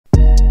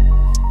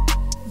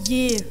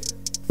Yeah,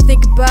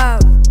 think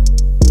about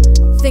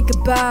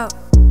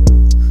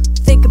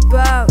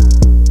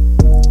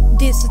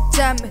this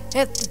time I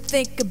have to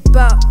think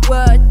about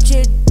what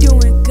you're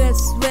doing,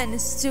 cause when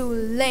it's too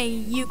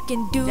late you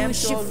can do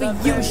shit for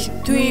you.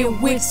 3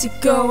 weeks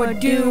ago I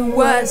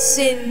was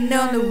sitting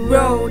on the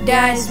road,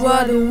 eyes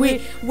water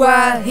weed,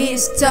 while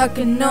he's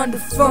talking on the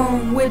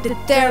phone with the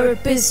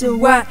therapist. So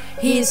why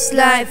his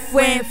life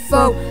went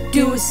for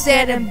do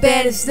sad and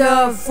bad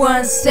stuff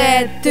once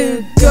had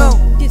to go.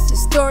 This is a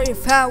story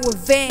of how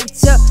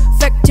events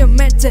affect your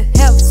mental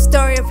health,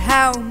 story of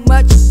how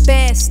much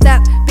bad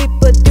stuff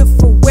people do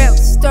for wealth,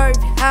 story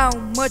of how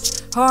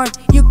much harm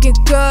you can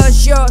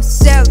cause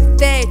yourself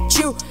that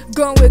you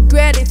gon'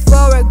 regret it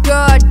for a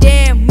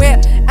goddamn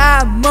well.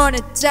 I'm on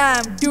a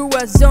time, do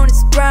was on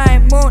his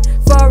prime, on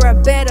for a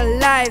better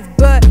life,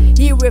 but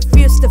he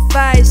refused to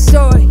fight,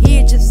 so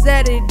he just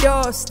let it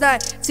all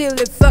slide till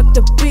it fucked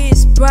up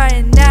his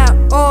brain.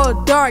 Now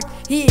all dark,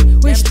 he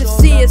wished to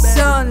see a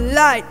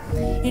sunlight.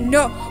 You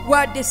know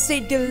what they say,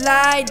 the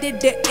light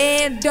at the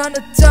end on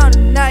the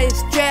tunnel. Now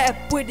he's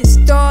trapped with his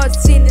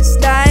thoughts in his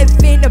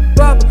life in a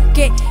bubble,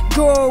 can't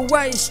go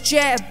while he's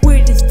trapped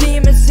with his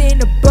demons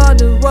in a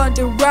bottle.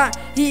 Wonder why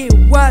he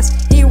was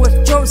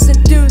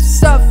chosen to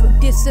suffer.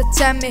 This the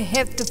time you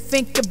have to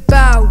think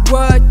about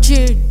what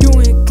you're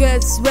doing,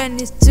 cause when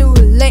it's too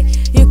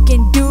late you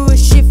can do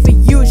shit for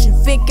you. Should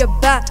think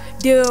about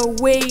the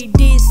way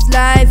this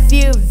life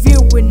you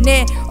viewing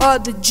it, all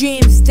the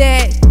dreams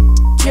that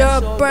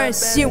you're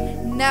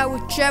pursuing. Now we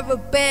travel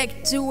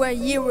back to a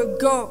year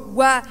ago,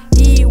 while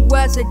he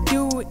was a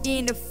dude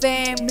in a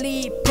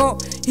family poor.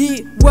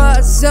 He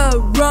was a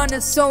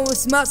runner, so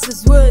his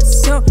muscles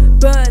was so,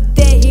 but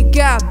then he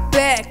got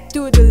back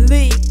to the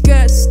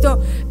liquor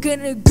store.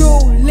 Gonna go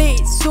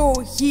late, so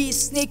he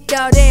sneaked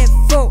out and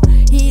fought.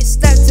 He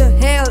stuck to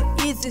hell,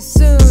 easy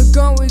soon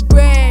gon'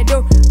 regret.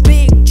 Oh,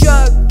 big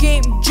truck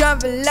came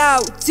driving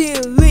loud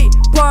till he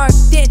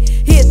parked and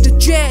hit the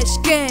trash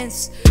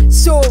cans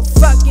so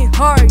fucking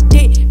hard.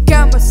 They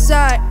come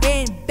outside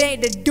and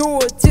bang the door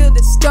till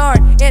the start,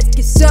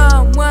 asking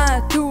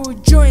someone to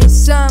join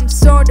some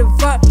sort of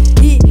art.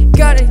 He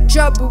got in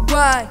trouble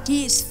while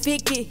he's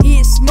thinking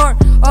he's smart.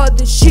 All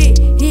the shit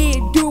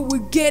he do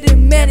will get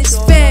him and his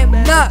fam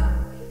up.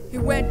 He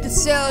went to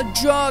sell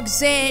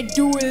drugs and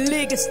do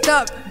illegal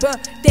stuff,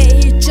 but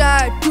then he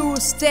tried to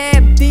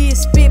stab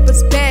these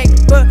people's back,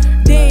 but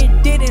they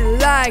didn't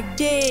like,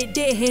 they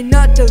had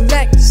not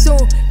elect, so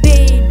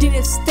they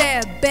didn't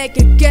stab back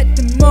and get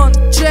them on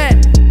the track.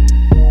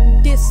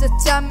 This the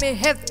time you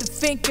have to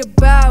think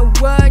about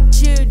what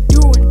you're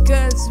doing,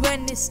 cause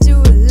when it's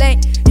too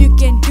late you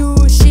can do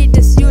shit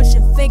that you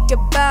should think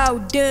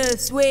about.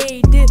 This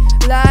way the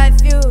life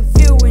you're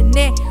viewing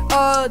it,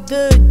 all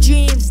the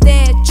dreams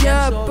that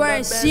you're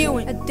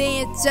pursuing. I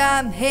think your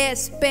time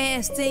has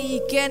passed and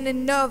you get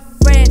enough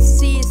friends.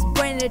 He's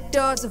brain the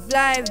thoughts of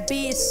life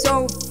be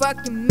so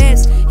fucking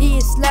mess.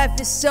 His life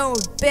is so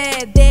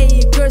bad that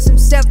he curse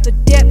himself to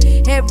death.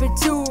 Having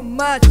too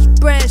much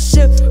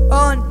pressure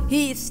on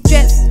his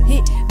chest.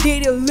 He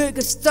did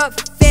illegal stuff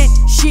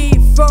and shit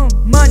for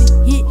money.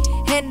 He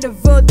handled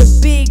for the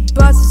big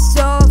bosses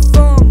all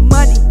for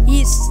money.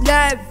 His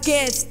life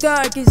gets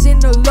dark, he's in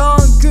the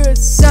longer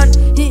sun.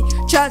 He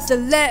tries to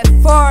let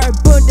far,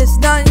 but there's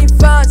nothing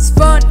finds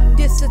fun.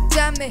 This the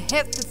time you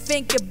have to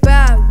think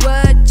about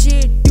what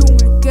you're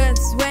doing,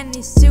 cause when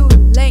it's too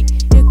late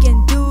you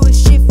can do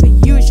shit for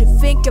you. Should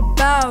think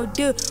about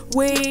the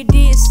way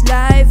this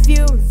life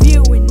you're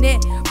viewing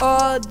it,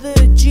 all the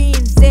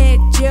dreams that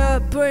you're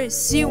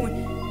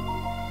pursuing.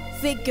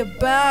 Think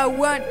about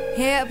what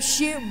helps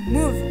you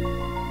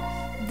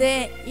move,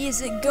 that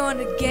isn't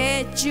gonna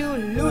get you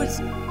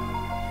losing.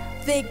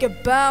 Think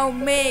about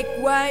make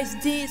wise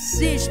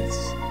decisions,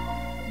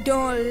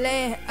 don't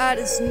let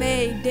others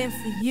make them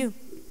for you.